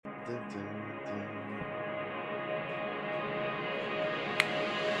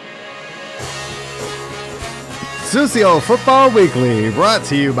Susio Football Weekly, brought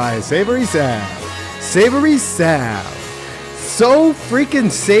to you by Savory Salve. Savory Salve. So freaking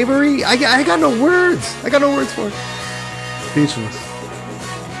savory. I got no words. I got no words for it. Speechless.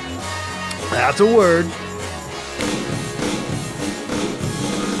 That's a word.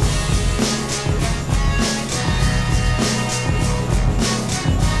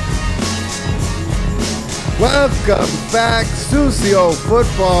 Welcome back, Susio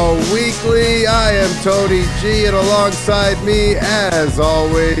Football Weekly. I am Tony G, and alongside me, as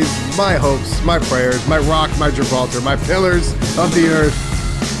always, my hopes, my prayers, my rock, my Gibraltar, my pillars of the earth,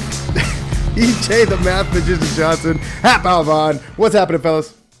 EJ the Math Magician Johnson, Hap Alvon. What's happening,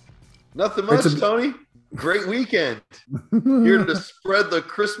 fellas? Nothing much, Tony. Great weekend. Here to spread the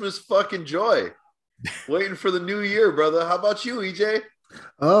Christmas fucking joy. Waiting for the new year, brother. How about you, EJ?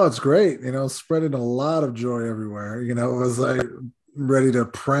 Oh, it's great. Spreading a lot of joy everywhere. It was like ready to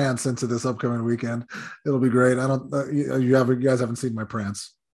prance into this upcoming weekend. It'll be great. I don't, you guys haven't seen my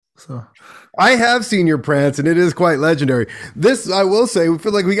prance. So I have seen your prance, and it is quite legendary. This, I will say, we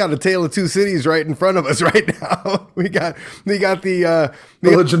feel like we got a tale of two cities right in front of us right now. we got the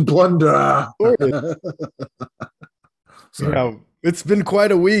pillage and plunder. Sorry. It's been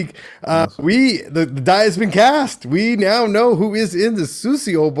quite a week. The die has been cast. We now know who is in the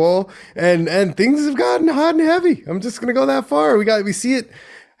Susio Bowl, and things have gotten hot and heavy. I'm just gonna go that far. We see it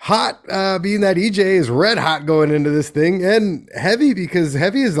hot, being that EJ is red hot going into this thing, and heavy because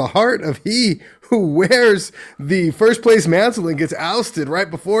heavy is the heart of he who wears the first place mantle and gets ousted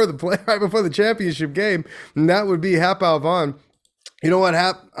right before the championship game, and that would be Hap Alvon. You know what,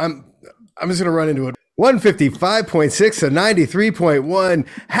 Hap? I'm just gonna run into it. 155.6 to 93.1.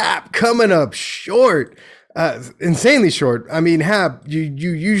 Hap coming up short. Insanely short. I mean, Hap, you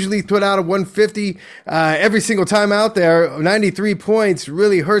usually put out a 150 every single time out there. 93 points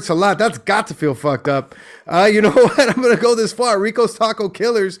really hurts a lot. That's got to feel fucked up. You know what? I'm going to go this far. Rico's Taco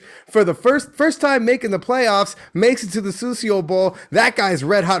Killers, for the first time making the playoffs, makes it to the Susio Bowl. That guy's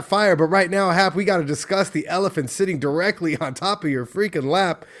red hot fire. But right now, Hap, we got to discuss the elephant sitting directly on top of your freaking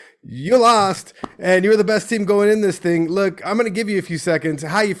lap. You lost, and you're the best team going in this thing. Look, I'm going to give you a few seconds.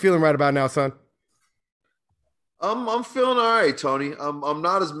 How you feeling right about now, son? I'm feeling all right, Tony. I'm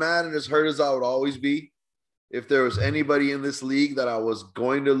not as mad and as hurt as I would always be. If there was anybody in this league that I was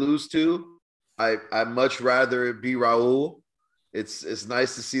going to lose to, I'd much rather it be Raul. It's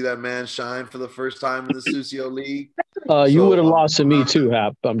nice to see that man shine for the first time in the Susio League. You would have lost to me too,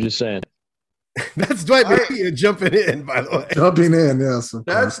 Hap. I'm just saying. That's Dwight McNeil jumping in, by the way. Jumping in, yes.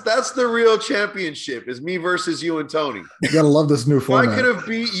 That's the real championship, is me versus you and Tony. You gotta love this new format. If I could have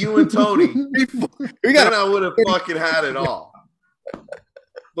beat you and Tony, then I would have fucking had it all.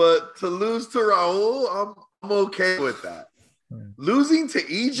 But to lose to Raul, I'm okay with that. Losing to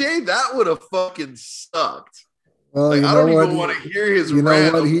EJ, that would have fucking sucked. Well, I don't even want to hear his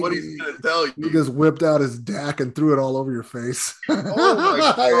rant of what he's going to tell you. He just whipped out his DAC and threw it all over your face. Oh,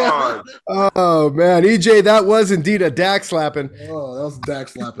 my God. Oh, man. EJ, that was indeed a DAC slapping. Oh, that was DAC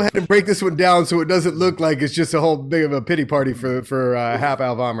slapping. Go ahead and break this one down so it doesn't look like it's just a whole big of a pity party for Hap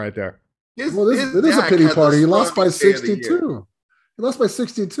Alvon right there. It is a pity party. He lost by 62. He lost by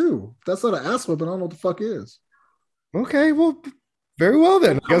 62. That's not an ass whipping. I don't know what the fuck is. Okay, well, very well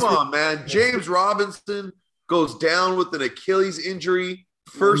then. Come on, man. James Robinson goes down with an Achilles injury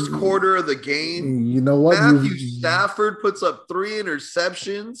first quarter of the game. You know what? Matthew Stafford puts up 3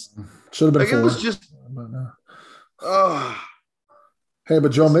 interceptions. Should have been 4. It was just Hey,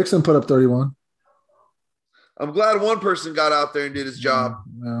 but Joe Mixon put up 31. I'm glad one person got out there and did his job.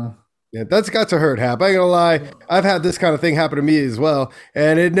 No. Yeah, that's got to hurt, Hap. I ain't gonna lie. I've had this kind of thing happen to me as well,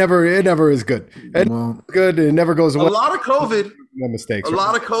 and it never is good. Good. It never goes away. A lot of COVID. No mistakes. A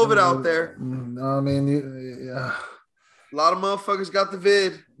lot of COVID out there. I mean, yeah. A lot of motherfuckers got the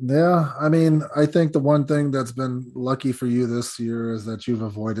vid. Yeah, I mean, I think the one thing that's been lucky for you this year is that you've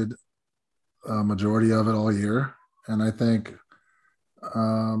avoided a majority of it all year, and I think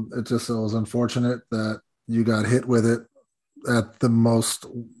it was unfortunate that you got hit with it at the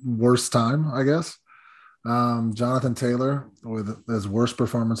worst time, I guess. Jonathan Taylor with his worst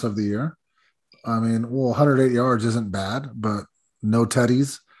performance of the year. I mean, 108 yards isn't bad, but no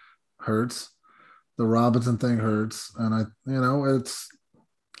teddies hurts. The Robinson thing hurts. And it's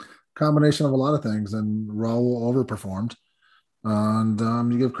a combination of a lot of things, and Raul overperformed. And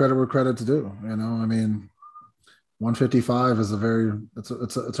you give credit where credit's due. I mean, 155 is it's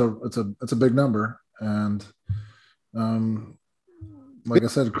a big number. And like I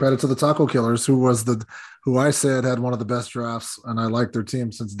said, credit to the Taco Killers, who I said had one of the best drafts, and I liked their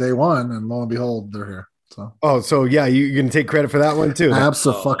team since day one, and lo and behold, they're here. So yeah, you're gonna take credit for that one too.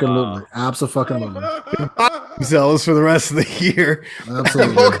 Absolutely. Themselves for the rest of the year.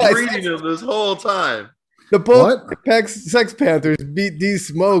 Absolutely. Reading them this whole time. The Polk Sex Panthers beat D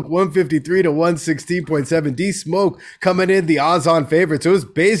Smoke 153 to 116.7. D Smoke coming in the odds-on favorite. So it was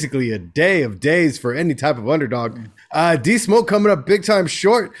basically a day of days for any type of underdog. D Smoke coming up big time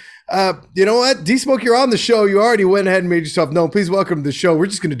short. You know what? D Smoke, you're on the show. You already went ahead and made yourself known. Please welcome to the show. We're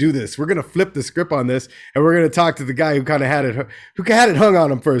just going to do this. We're going to flip the script on this, and we're going to talk to the guy who kind of had it hung on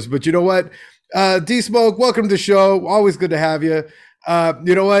him first. But you know what? D Smoke, welcome to the show. Always good to have you.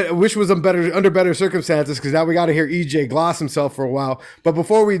 You know what? I wish it was under better circumstances, because now we got to hear EJ gloss himself for a while. But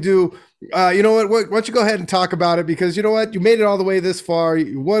before we do, you know what? Why don't you go ahead and talk about it? Because you know what? You made it all the way this far.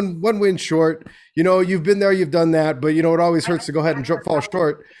 You one win short. You know, you've been there, you've done that. But you know, it always hurts to go ahead and fall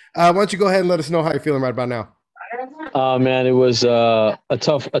short. Why don't you go ahead and let us know how you're feeling right about now? Man, it was a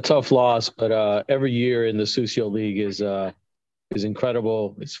tough loss, but every year in the Sucio League is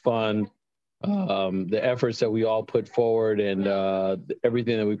incredible. It's fun. The efforts that we all put forward and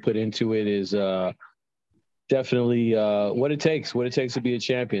everything that we put into it is definitely what it takes to be a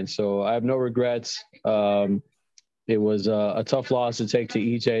champion. So I have no regrets. It was a tough loss to take to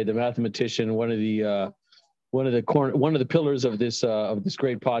EJ, the mathematician, one of the pillars of this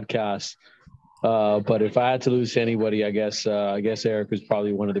great podcast. But if I had to lose to anybody, I guess Eric was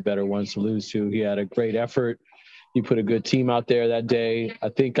probably one of the better ones to lose to. He had a great effort. He put a good team out there that day. I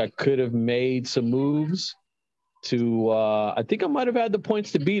think I could have made some moves I think I might have had the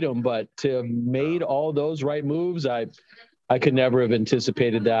points to beat him, but to have made all those right moves, I could never have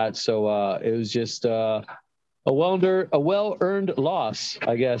anticipated that. So it was just a well-earned loss,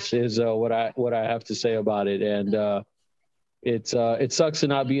 I guess, is what I have to say about it. And it sucks to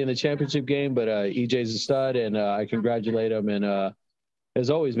not be in the championship game, but EJ's a stud, and I congratulate him. And as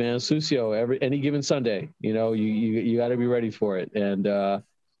always, man, Sucio, any given Sunday, you know, you got to be ready for it. And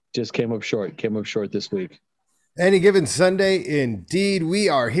just came up short this week. Any given Sunday, indeed. We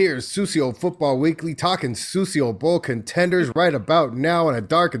are here, Sucio Football Weekly, talking Sucio Bowl contenders right about now on a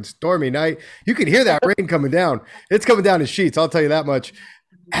dark and stormy night. You can hear that rain coming down. It's coming down in sheets, I'll tell you that much.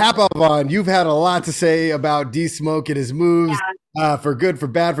 Hap on, you've had a lot to say about D Smoke and his moves, for good, for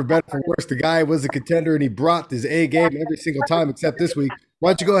bad, for better, for worse. The guy was a contender, and he brought his A game every single time except this week.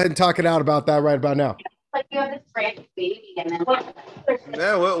 Why don't you go ahead and talk it out about that right about now? Like you have this brand baby, and then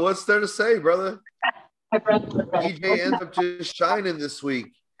Man, what's there to say, brother? EJ ends up just shining this week.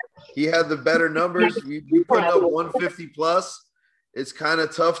 He had the better numbers. We put up 150 plus. It's kind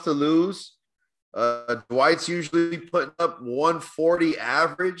of tough to lose. Dwight's usually putting up 140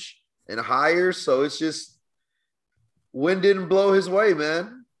 average and higher. So it's just wind didn't blow his way,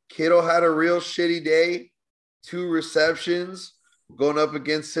 man. Kittle had a real shitty day. 2 receptions going up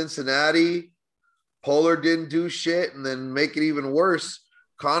against Cincinnati. Polar didn't do shit, and then make it even worse,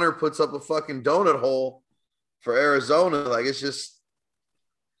 Connor puts up a fucking donut hole for Arizona. Like, it's just,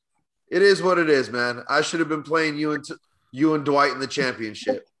 it is what it is, man. I should have been playing you and Dwight in the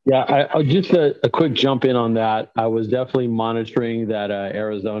championship. Yeah, I just a quick jump in on that. I was definitely monitoring that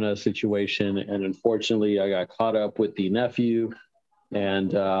Arizona situation, and unfortunately, I got caught up with the nephew,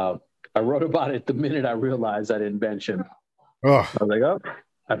 and I wrote about it the minute I realized I didn't bench him. Oh. I was like, oh,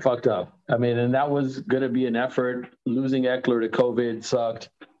 I fucked up. I mean, and that was going to be an effort. Losing Eckler to COVID sucked.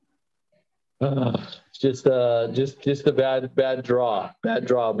 Just a bad draw. But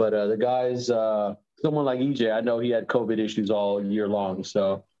the guys, someone like EJ, I know he had COVID issues all year long.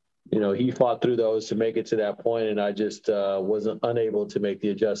 So, you know, he fought through those to make it to that point, and I just wasn't unable to make the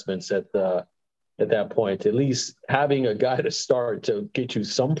adjustments at that point. At least having a guy to start to get you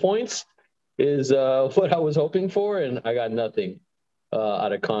some points is what I was hoping for, and I got nothing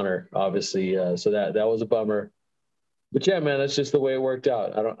out of Connor, obviously. So that was a bummer. But yeah, man, that's just the way it worked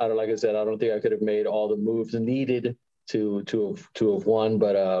out. I don't like I said, I don't think I could have made all the moves needed to have won,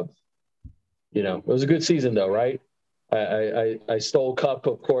 but you know, it was a good season though, right? I stole Cup,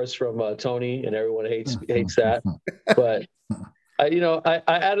 of course, from Tony, and everyone hates that. But I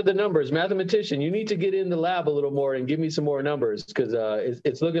added the numbers. Mathematician, you need to get in the lab a little more and give me some more numbers, because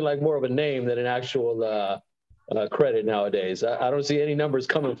it's looking like more of a name than an actual credit nowadays. I don't see any numbers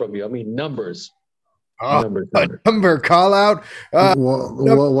coming from you. I mean, numbers. Number call out. I'd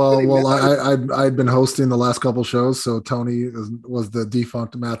been hosting the last couple shows, so Tony was the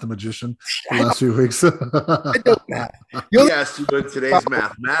defunct mathematician the last few weeks. He asked you what today's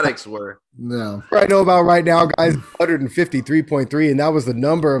mathematics were. Yeah. What I know about right now, guys, 153.3, and that was the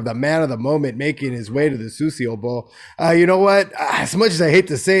number of the man of the moment making his way to the Susio Bowl. You know what? As much as I hate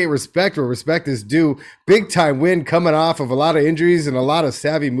to say it, respect where respect is due. Big time win coming off of a lot of injuries and a lot of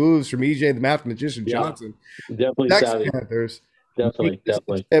savvy moves from EJ the Math Magician Johnson. Definitely Next savvy. Panthers. Definitely.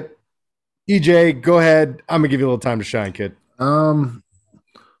 EJ, go ahead. I'm gonna give you a little time to shine, kid.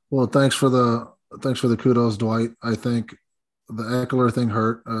 Well, thanks for the kudos, Dwight. I think the Eckler thing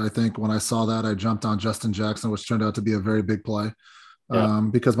hurt. I think when I saw that, I jumped on Justin Jackson, which turned out to be a very big play.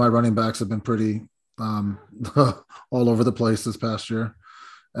 Because my running backs have been pretty all over the place this past year.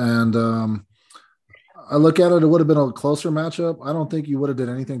 And I look at it, it would have been a closer matchup. I don't think you would have did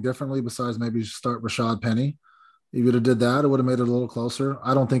anything differently besides maybe start Rashad Penny. If you would have did that, it would have made it a little closer.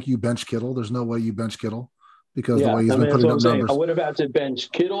 I don't think you bench Kittle. There's no way you bench Kittle because the way he's been putting up numbers. I would have had to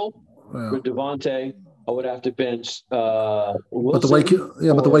bench Kittle for Devontae. I would have to bench Wilson. But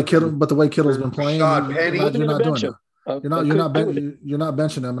the way Kittle's been playing, you're not doing it. You're not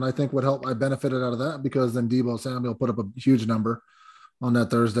benching him, and I think I benefited out of that because then Deebo Samuel put up a huge number on that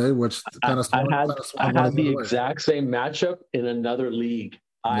Thursday, which kind of I had the exact same matchup in another league.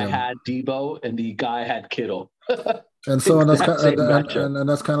 I had Deebo, and the guy had Kittle. And so, and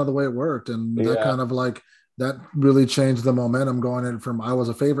that's kind of the way it worked, and that kind of like that really changed the momentum going in from I was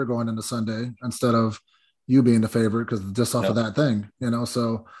a favorite going into Sunday instead of you being the favorite because just off of that thing,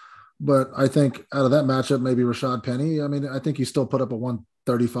 So, but I think out of that matchup, maybe Rashad Penny. I mean, I think he still put up a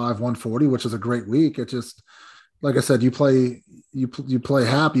 135, 140, which is a great week. It just, like I said, you play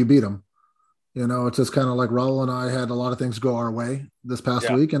Hap, you beat him. It's just kind of like Raul and I had a lot of things go our way this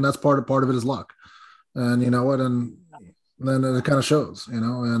past week, and that's part of it is luck. And you know what? And then it kind of shows,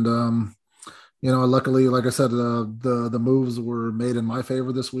 and luckily, like I said, the moves were made in my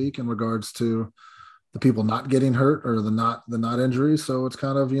favor this week in regards to the people not getting hurt or the not injuries. So it's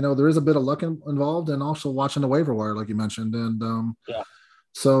kind of, there is a bit of luck involved, and also watching the waiver wire, like you mentioned. And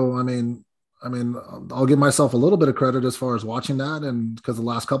so, I mean, I'll give myself a little bit of credit as far as watching that. And because the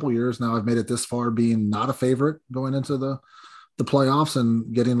last couple of years now I've made it this far being not a favorite going into the playoffs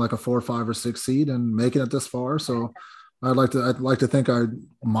and getting like a 4, 5, or 6 seed and making it this far. So I'd like to think I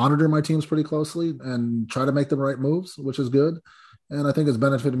monitor my teams pretty closely and try to make the right moves, which is good. And I think it's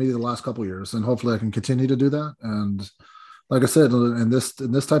benefited me the last couple of years, and hopefully I can continue to do that. And like I said, in this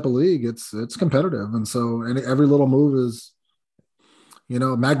type of league, it's competitive, and so every little move is,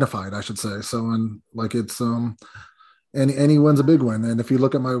 magnified, I should say. So, and like it's any win's a big win. And if you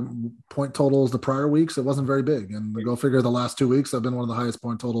look at my point totals the prior weeks, it wasn't very big. And go figure, the last 2 weeks I've been one of the highest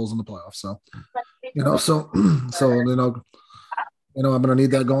point totals in the playoffs. So, I'm going to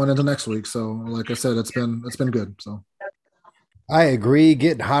need that going into next week. So, like I said, it's been good. So. I agree.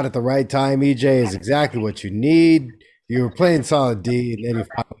 Getting hot at the right time, EJ, is exactly what you need. You were playing solid D, and then you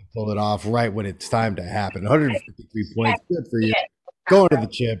finally pull it off right when it's time to happen. 153 points, good for you. Going to the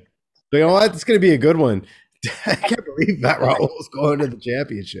chip. But you know what? It's going to be a good one. I can't believe that Raul's going to the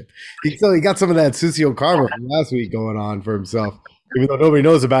championship. He got some of that Susio karma from last week going on for himself, even though nobody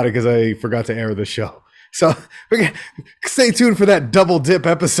knows about it because I forgot to air the show. So stay tuned for that double dip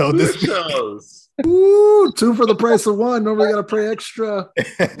episode this week. Ooh, 2 for the price of 1. Nobody got to pay extra.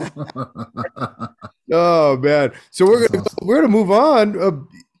 Oh man! So we're gonna move on.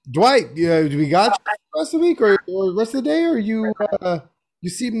 Dwight, do we got you the rest of the week or the rest of the day, or you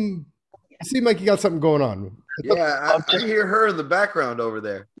seem like you got something going on? Yeah, I hear her in the background over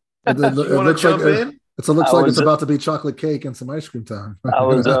there. You want to jump in? It looks like it's about to be chocolate cake and some ice cream time. I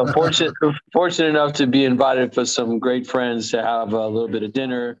was fortunate enough to be invited for some great friends to have a little bit of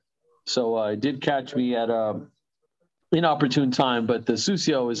dinner. So it did catch me at an inopportune time, but the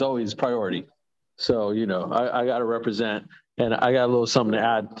Susio is always priority. So, I got to represent, and I got a little something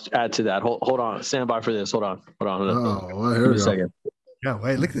to add to that. Hold on. Stand by for this. Hold on. Oh, well, here we go. A second. Yeah,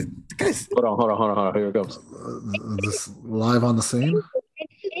 wait, look at the guys. Hold on. Here it goes. This live on the scene.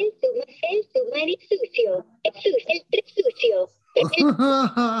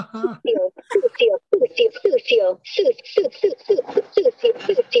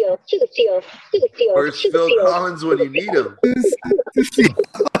 Where's Phil Collins when you need him? The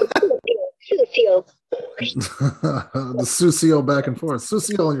Susio back and forth.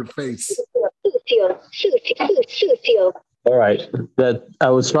 Susio on your face. All right. That I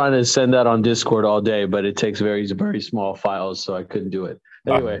was trying to send that on Discord all day, but it takes very, very small files, so I couldn't do it.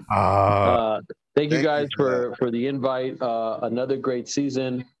 Anyway, thank you guys for the invite. Another great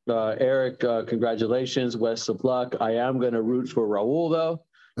season. Eric, congratulations. Best of luck. I am going to root for Raul, though.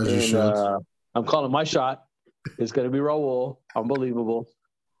 As you should. I'm calling my shot. It's going to be Raul. Unbelievable.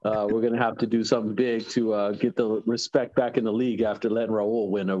 we're gonna have to do something big to get the respect back in the league after letting Raul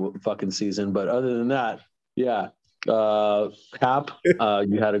win a fucking season. But other than that, yeah. Hap,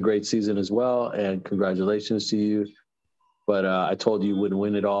 you had a great season as well, and congratulations to you. But I told you wouldn't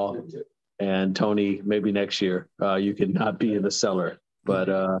win it all. And Tony, maybe next year you can not be in the cellar.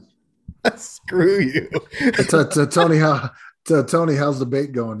 But screw you. Tony, how's the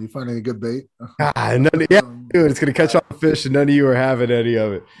bait going? You find any good bait? Dude, it's gonna catch all the fish, and none of you are having any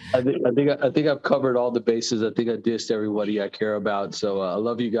of it. I think I've covered all the bases. I think I dissed everybody I care about. So I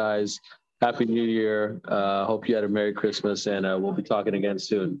love you guys. Happy New Year. Hope you had a Merry Christmas, and we'll be talking again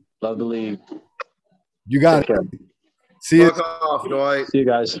soon. Love the league. You got it. See you. Fuck off, Dwight. See you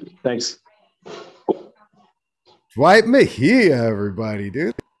guys. Thanks. Dwight Mejia, everybody,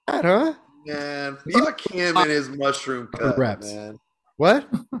 dude. That, huh? Man, fuck him and his mushroom cut, reps. man. What?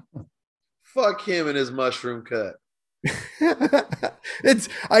 Fuck him and his mushroom cut. Why do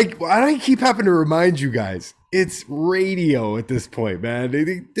I keep having to remind you guys? It's radio at this point, man.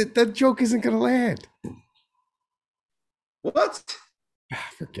 That joke isn't gonna land. What?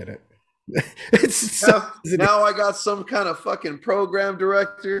 Forget it. Now I got some kind of fucking program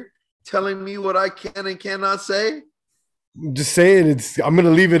director telling me what I can and cannot say. I'm just saying I'm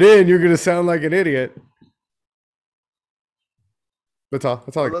gonna leave it in. You're gonna sound like an idiot. That's all.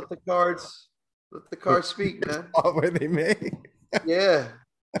 Let the cards speak, man. All where they may. Yeah.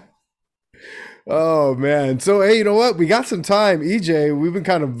 Oh man. So hey, you know what? We got some time. EJ, we've been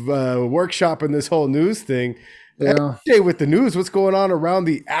kind of workshopping this whole news thing. Yeah. EJ, with the news, what's going on around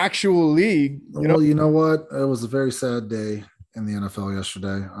the actual league? You know what? It was a very sad day in the NFL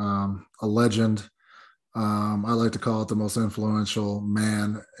yesterday. A legend. I like to call it the most influential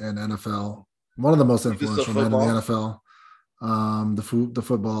man in NFL. One of the most influential men in the NFL. The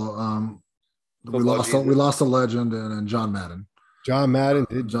football. We lost a legend and John Madden. John Madden,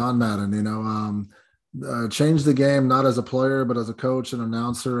 changed the game not as a player but as a coach and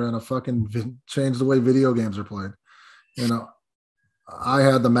announcer and changed the way video games are played. I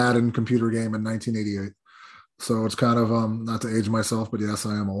had the Madden computer game in 1988, so it's kind of not to age myself, but yes,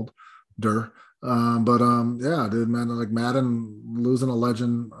 I am old. Yeah, dude, man, like Madden losing a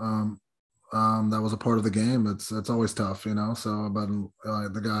legend that was a part of the game. It's always tough, So, but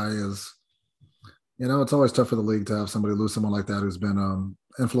the guy is. It's always tough for the league to have somebody lose someone like that who's been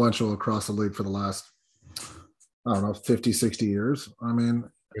influential across the league for the last, 50, 60 years.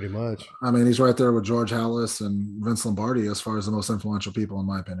 Pretty much. He's right there with George Halas and Vince Lombardi as far as the most influential people, in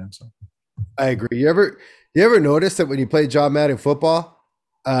my opinion. So, I agree. You ever notice that when you play John Madden football,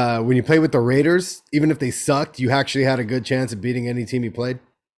 when you play with the Raiders, even if they sucked, you actually had a good chance of beating any team you played?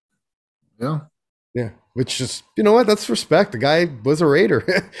 Yeah. Yeah, which is, you know what? That's respect. The guy was a Raider.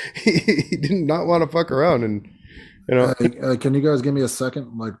 he did not want to fuck around. And, can you guys give me a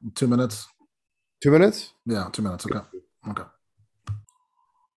second, like 2 minutes? 2 minutes? Yeah, 2 minutes. Okay.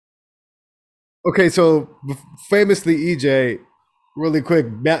 Okay, so famously, EJ, really quick,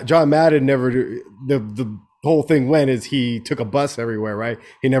 John Madden never, the whole thing went is he took a bus everywhere, right?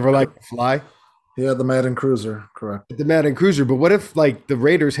 He never liked to fly. He had the Madden Cruiser, correct. The Madden Cruiser, but what if the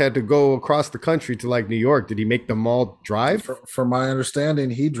Raiders had to go across the country to New York? Did he make them all drive? From my understanding,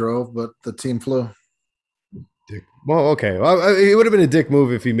 he drove, but the team flew. Well, okay. Well, it would have been a dick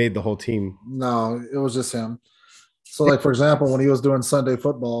move if he made the whole team. No, it was just him. So, for example, when he was doing Sunday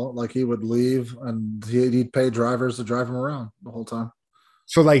football, he would leave and he'd pay drivers to drive him around the whole time.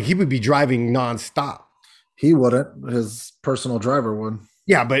 So, he would be driving nonstop. He wouldn't. His personal driver would.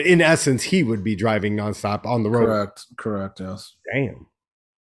 Yeah, but in essence, he would be driving nonstop on the road. Correct, yes. Damn.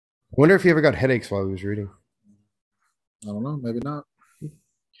 I wonder if he ever got headaches while he was reading. I don't know. Maybe not.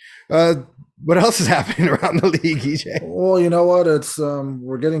 What else is happening around the league, EJ? Well, you know what? It's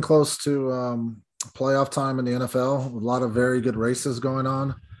we're getting close to playoff time in the NFL. A lot of very good races going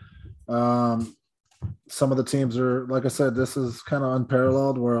on. Some of the teams are, like I said, this is kind of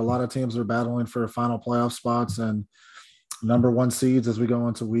unparalleled, where a lot of teams are battling for final playoff spots and number one seeds as we go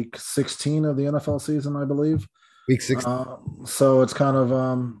into week 16 of the NFL season, I believe. Week 16. So it's kind of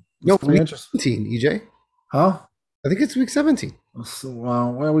week 17, EJ. Huh? I think it's week 17. So,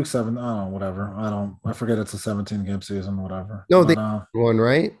 week 7. I don't know, whatever. I forget it's a 17 game season, whatever. No, they won,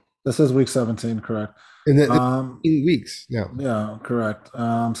 right? This is week 17, correct. In the 18 weeks. Yeah, correct.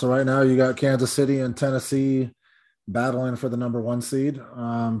 So right now you got Kansas City and Tennessee battling for the number one seed.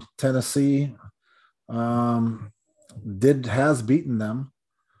 Tennessee has beaten them.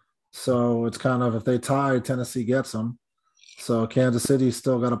 So it's kind of, if they tie, Tennessee gets them. So Kansas City's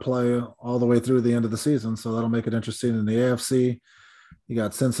still got to play all the way through the end of the season. So that'll make it interesting. In the AFC, You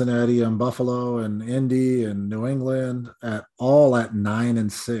got Cincinnati and Buffalo and Indy and New England at all at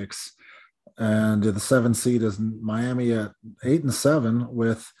 9-6. And the 7th seed is Miami at 8-7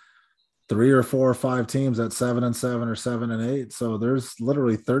 with 3 or 4 or 5 teams at 7-7 or 7-8. So there's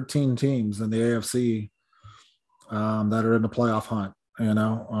literally 13 teams in the AFC that are in the playoff hunt. You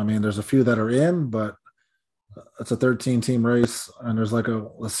know, I mean, there's a few that are in, but it's a 13-team race, and there's like a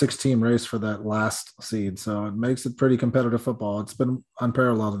 6-team race for that last seed. So it makes it pretty competitive football. It's been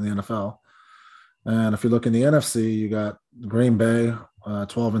unparalleled in the NFL. And if you look in the NFC, you got Green Bay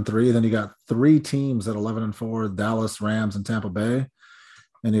 12-3. Then you got 3 teams at 11-4: Dallas, Rams, and Tampa Bay.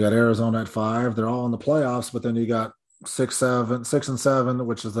 And you got Arizona at 5. They're all in the playoffs, but then you got 6-7,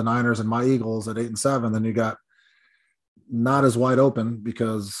 which is the Niners and my Eagles at 8-7. Then you got not as wide open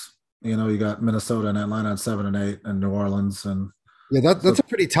because you got Minnesota and Atlanta at 7-8, and New Orleans and that's a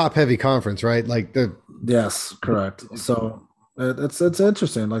pretty top heavy conference, right? Like yes, correct. So it's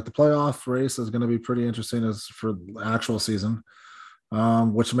interesting. Like the playoff race is going to be pretty interesting as for the actual season,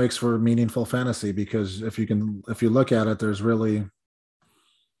 which makes for meaningful fantasy because if you look at it, there's really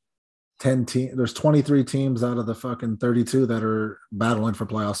 10 teams. There's 23 teams out of the fucking 32 that are battling for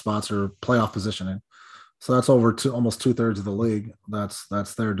playoff spots or playoff positioning. So that's over almost 2/3 of the league. That's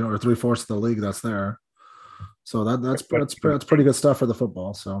there, or 3/4 of the league that's there. So that's pretty good stuff for the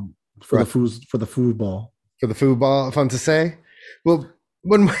football. So for the football, fun to say. Well,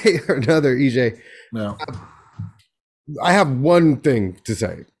 one way or another, EJ. Yeah. I have one thing to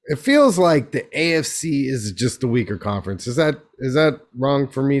say. It feels like the AFC is just the weaker conference. Is that wrong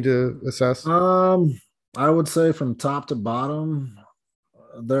for me to assess? I would say from top to bottom,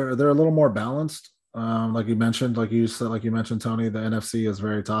 they're a little more balanced. Like you mentioned, Tony, the NFC is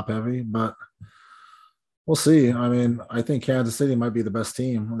very top heavy, but we'll see. I mean, I think Kansas City might be the best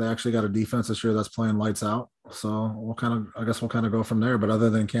team. They actually got a defense this year that's playing lights out. So we'll kind of go from there. But other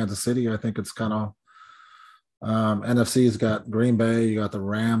than Kansas City, I think it's kind of NFC's got Green Bay. You got the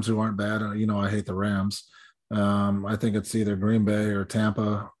Rams, who aren't bad. I hate the Rams. I think it's either Green Bay or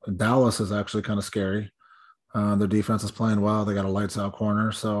Tampa. Dallas is actually kind of scary. Their defense is playing well. They got a lights out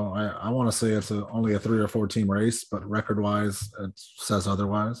corner. So I want to say it's only a 3 or 4 team race, but record wise, it says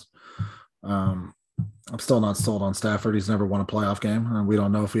otherwise. I'm still not sold on Stafford. He's never won a playoff game, and we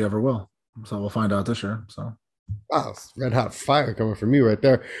don't know if he ever will. So we'll find out this year. So, wow, red hot fire coming from you right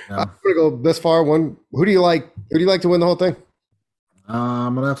there. Yeah. I'm gonna go this far. Who do you like? Who do you like to win the whole thing?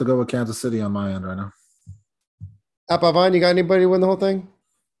 I'm gonna have to go with Kansas City on my end right now. Vine, you got anybody to win the whole thing?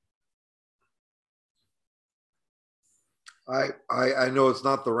 I know it's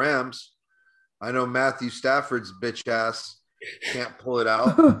not the Rams. I know Matthew Stafford's bitch ass can't pull it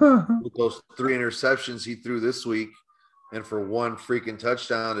out with those 3 interceptions he threw this week, and for 1 freaking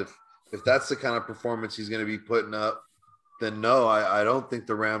touchdown. If that's the kind of performance he's going to be putting up, then no, I don't think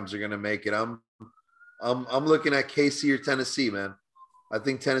the Rams are going to make it. I'm looking at KC or Tennessee, man. I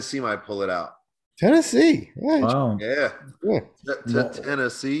think Tennessee might pull it out. Tennessee, right. Wow. Yeah.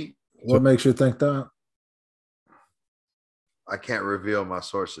 Tennessee. What makes you think that? I can't reveal my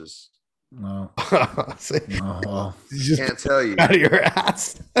sources. No. Well, you can't tell you. Out of your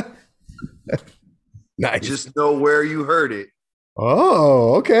ass. Nice. Just know where you heard it.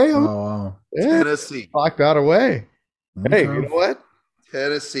 Oh, okay. Wow. Yeah. Tennessee. Locked that away. Okay. Hey, you know what?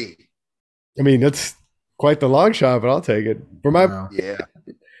 Tennessee. I mean, that's quite the long shot, but I'll take it. For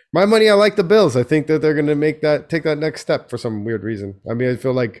my money, I like the Bills. I think that they're going to take that next step for some weird reason. I mean, I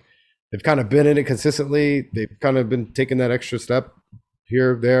feel like they've kind of been in it consistently. They've kind of been taking that extra step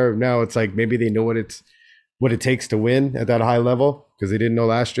here, there. Now it's like maybe they know what it takes to win at that high level because they didn't know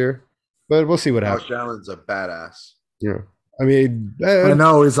last year. But we'll see what happens. Josh Allen's a badass. Yeah, I mean, I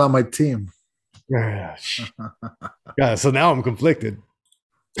know he's on my team. Yeah, so now I'm conflicted.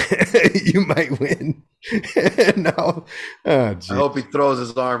 You might win. No, I hope he throws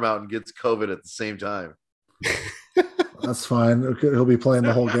his arm out and gets COVID at the same time. That's fine. He'll be playing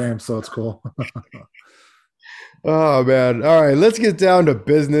the whole game, so it's cool. Oh, man. All right, let's get down to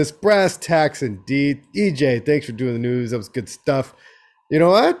business. Brass tacks indeed. EJ, thanks for doing the news. That was good stuff. You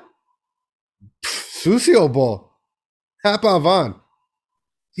know what? Sucio Bowl. Hap Van.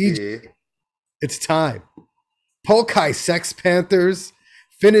 EJ, it's time. Pokai Sex Panthers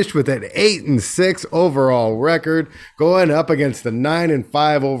finished with an 8-6 overall record, going up against the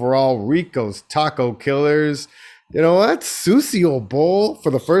 9-5 overall Rico's Taco Killers. You know what? Sucio Bowl,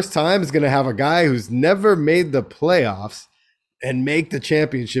 for the first time, is going to have a guy who's never made the playoffs and make the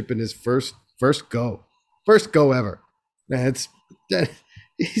championship in his first go. First go ever. Man,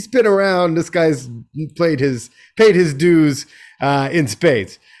 he's been around. This guy's paid his dues in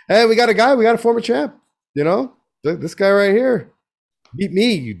spades. And we got a former champ, you know? This guy right here. Beat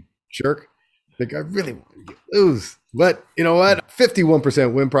me, you jerk. Like, I really want to lose. But you know what?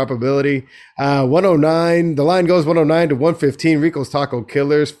 51% win probability. 109. The line goes 109 to 115. Rico's Taco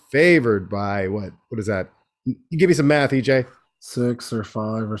Killers favored by what? What is that? You give me some math, EJ. 6 or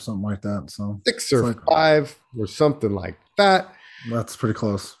 5 or something like that. So 6 or 5 or something like that. That's pretty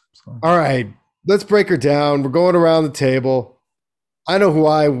close. So. All right. Let's break her down. We're going around the table. I know who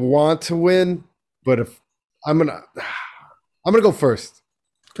I want to win, but if I'm gonna go first.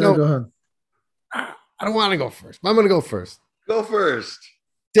 Okay, No, go ahead. I don't want to go first, but I'm gonna go first. Go first.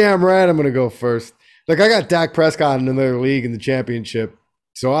 Damn right, I'm gonna go first. Like, I got Dak Prescott in another league in the championship,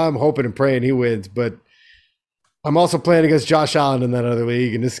 so I'm hoping and praying he wins. But I'm also playing against Josh Allen in that other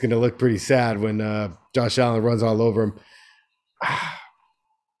league, and this is gonna look pretty sad when Josh Allen runs all over him.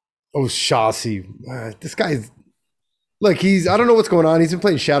 Oh, Shawsey. This guy's look, I don't know what's going on. He's been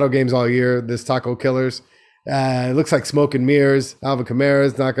playing shadow games all year, this Taco Killers. It looks like smoke and mirrors. Alvin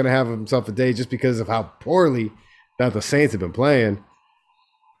Kamara's not going to have himself a day just because of how poorly that the Saints have been playing.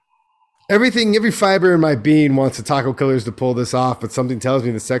 Every fiber in my being wants the Taco Killers to pull this off, but something tells me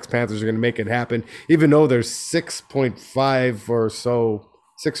the Sex Panthers are going to make it happen, even though they're 6.5 or so,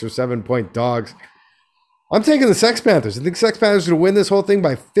 6 or 7 point dogs. I'm taking the Sex Panthers. I think Sex Panthers are going to win this whole thing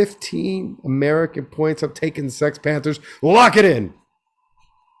by 15 American points. I'm taking the Sex Panthers. Lock it in.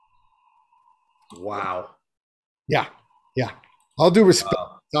 Wow. Yeah. I'll do respect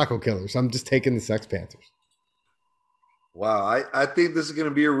Taco Killers. I'm just taking the Sex Panthers. Wow. I think this is going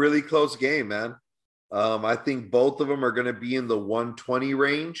to be a really close game, man. I think both of them are going to be in the 120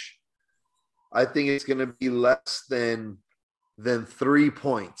 range. I think it's going to be less than 3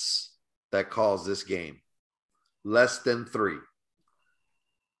 points that calls this game. Less than 3.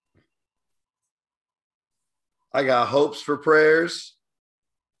 I got hopes for prayers.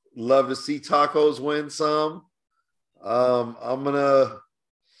 Love to see Tacos win some. I'm gonna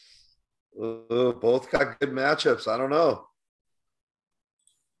both got good matchups. I don't know.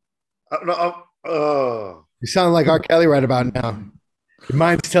 You sound like R. Kelly right about now. Your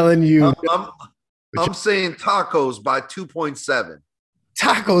mind's telling you. I'm saying Tacos by 2.7.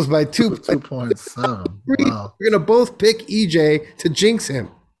 Tacos by 2.7. Wow. We're gonna both pick EJ to jinx him.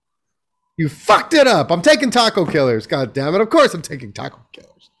 You fucked it up. I'm taking Taco Killers. God damn it. Of course I'm taking Taco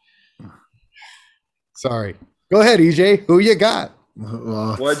Killers. Sorry. Go ahead, EJ. Who you got?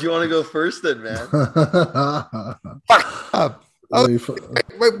 Why'd you want to go first then, man? Fuck up.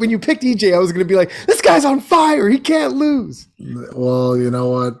 When you picked EJ, I was going to be like, this guy's on fire. He can't lose. Well, you know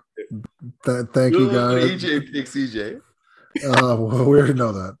what? Thank you, guys. EJ picks EJ. Well, we already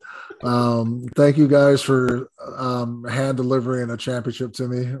know that. Thank you guys for hand delivering a championship to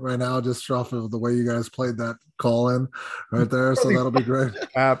me right now, just off of the way you guys played that call in right there. So that'll be great.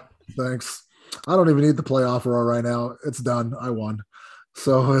 Thanks. I don't even need the play offer right now. It's done. I won.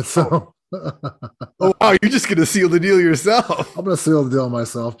 So it's oh wow, you're just gonna seal the deal yourself. I'm gonna seal the deal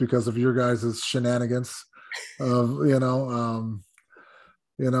myself because of your guys' shenanigans. I've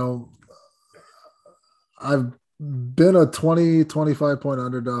been a 20-25 point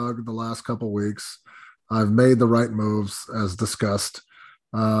underdog the last couple of weeks. I've made the right moves as discussed.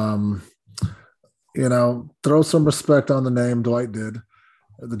 Throw some respect on the name. Dwight did.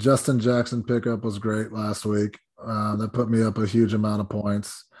 The Justin Jackson pickup was great last week. That put me up a huge amount of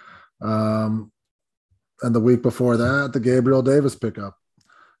points. And the week before that, the Gabriel Davis pickup.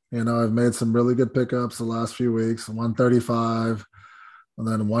 I've made some really good pickups the last few weeks, 135 and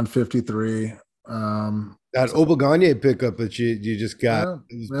then 153. That Obaganye pickup that you just got,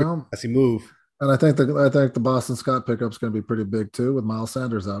 classy move. And I think the Boston Scott pickup is going to be pretty big too, with Miles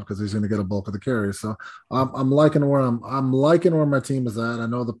Sanders out because he's going to get a bulk of the carries. So I'm liking where my team is at. I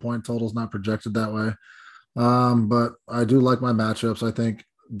know the point total is not projected that way, but I do like my matchups. I think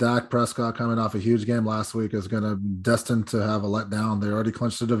Dak Prescott coming off a huge game last week is going to destined to have a letdown. They already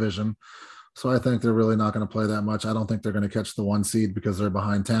clinched the division, so I think they're really not going to play that much. I don't think they're going to catch the 1 seed because they're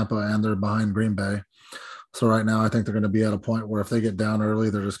behind Tampa and they're behind Green Bay. So right now, I think they're going to be at a point where if they get down early,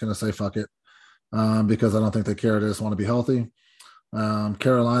 they're just going to say fuck it. Because I don't think they care. They just want to be healthy.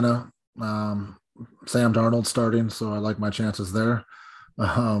 Carolina, Sam Darnold starting, so I like my chances there.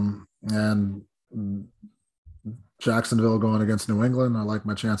 And Jacksonville going against New England, I like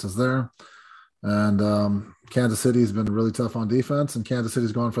my chances there. And Kansas City's been really tough on defense, and Kansas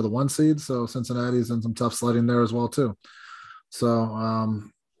City's going for the 1 seed, so Cincinnati's in some tough sledding there as well too. So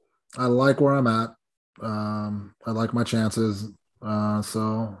I like where I'm at. I like my chances.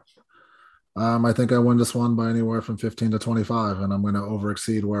 I think I win this one by anywhere from 15 to 25, and I'm going to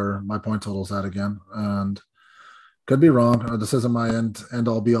overexceed where my point total's at again. And Could be wrong. This isn't my end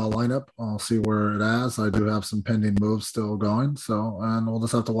all be all lineup. I'll see where it is. I do have some pending moves still going. So, and we'll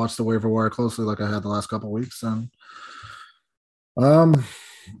just have to watch the waiver wire closely, like I had the last couple of weeks, and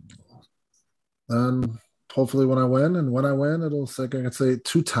hopefully when I win, it'll say I can say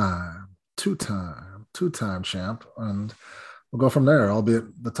two-time champ, and we'll go from there.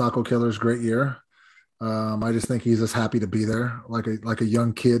 Albeit the Taco Killer's great year. I just think he's just happy to be there, like a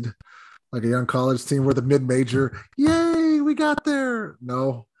young kid, like a young college team. We're the mid-major. Yay, we got there.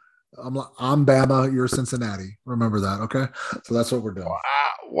 No, I'm Bama. You're Cincinnati. Remember that, okay? So that's what we're doing.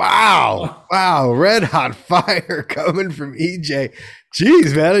 Wow. Red hot fire coming from EJ.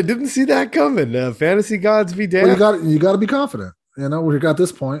 Jeez, man, I didn't see that coming. Fantasy gods be damned. Well, you got to be confident. We got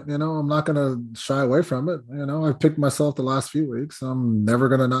this point. I'm not going to shy away from it. I've picked myself the last few weeks. I'm never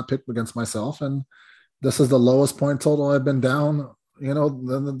going to not pick against myself. And this is the lowest point total I've been down,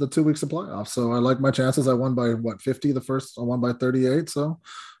 the 2 weeks of playoffs. So I like my chances. I won by 50 the first. I won by 38. So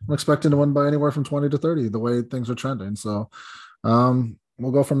I'm expecting to win by anywhere from 20 to 30 the way things are trending. So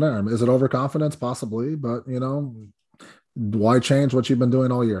we'll go from there. Is it overconfidence? Possibly. But, why change what you've been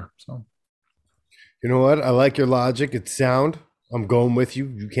doing all year? So, you know what? I like your logic. It's sound. I'm going with you.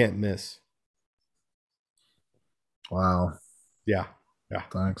 You can't miss. Wow. Yeah.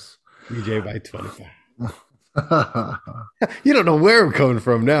 Thanks. EJ by 25. You don't know where I'm coming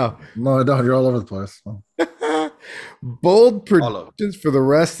from now. No, I don't. You're all over the place. Bold predictions for the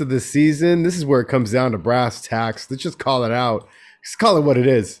rest of the season. This is where it comes down to brass tacks. Let's just call it out. Just call it what it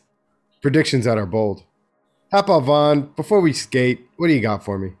is. Predictions that are bold. How about Vaughn? Before we skate, what do you got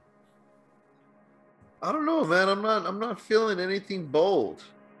for me? I don't know, man. I'm not feeling anything bold.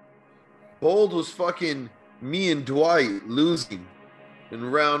 Bold was fucking me and Dwight losing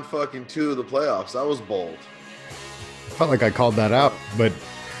in round fucking 2 of the playoffs. That was bold. Felt like I called that out, but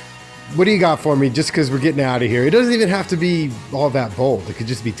what do you got for me? Just because we're getting out of here, it doesn't even have to be all that bold. It could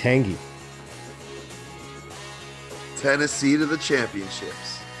just be tangy. Tennessee to the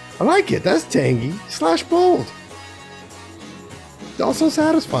championships. I like it. That's tangy / bold. It's also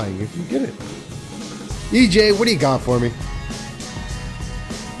satisfying if you get it. EJ, what do you got for me?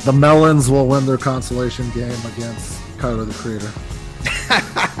 The Melons will win their consolation game against Kyler the Creator.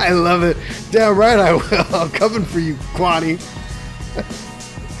 I love it. Damn right I will. I'm coming for you, Kwani.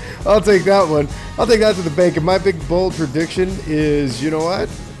 I'll take that one. I'll take that to the bank. And my big bold prediction is, you know what?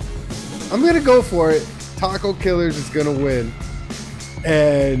 I'm going to go for it. Taco Killers is going to win.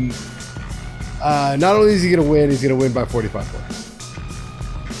 And not only is he going to win, he's going to win by 45 points.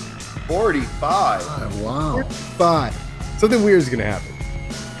 45? Oh, wow. 45. Something weird is going to happen.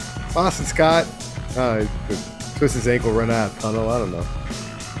 Boston Scott, twist his ankle, run out of tunnel. I don't know.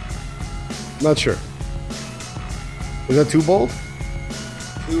 Not sure. Is that too bold?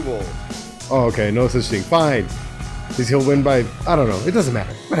 Too bold. Oh, okay. No such thing. Fine. Because he'll win by, I don't know. It doesn't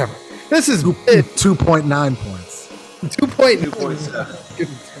matter. Whatever. This is 2.9 points.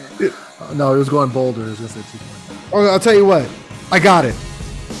 2.9. No, it was going bolder. It was just at 2.9. Oh, I'll tell you what. I got it.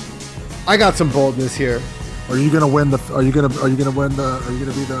 I got some boldness here. Are you gonna win the? Are you gonna be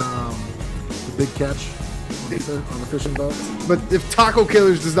the big catch on the fishing boat? But if Taco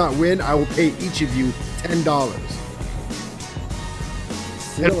Killers does not win, I will pay each of you $10.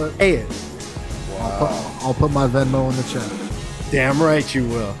 Seal it. Pay it. Wow. I'll put my Venmo in the chat. Damn right you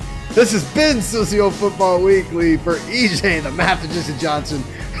will. This has been Socio Football Weekly for EJ, the Mathematician Johnson.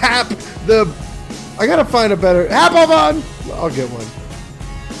 I gotta find a better. Vaughn. I'll get one.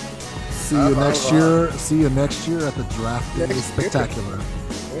 See you next year. See you next year at the Draft Day Spectacular.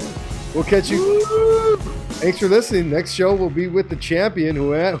 We'll catch you. Thanks for listening. Next show will be with the champion,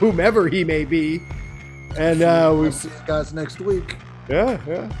 whomever he may be. And we'll see you guys next week.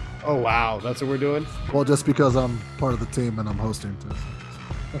 Yeah. Oh wow, that's what we're doing. Well, just because I'm part of the team and I'm hosting too.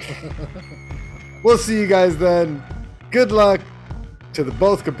 We'll see you guys then. Good luck to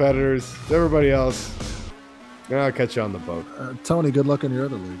both competitors, to everybody else. And I'll catch you on the boat. Tony, good luck in your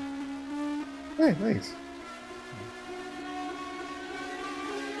other league. Hey, thanks.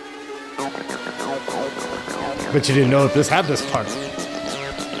 But you didn't know that this had this part.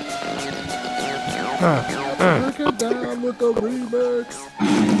 Break it down with the remix.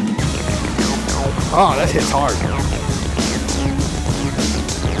 Oh, that hits hard.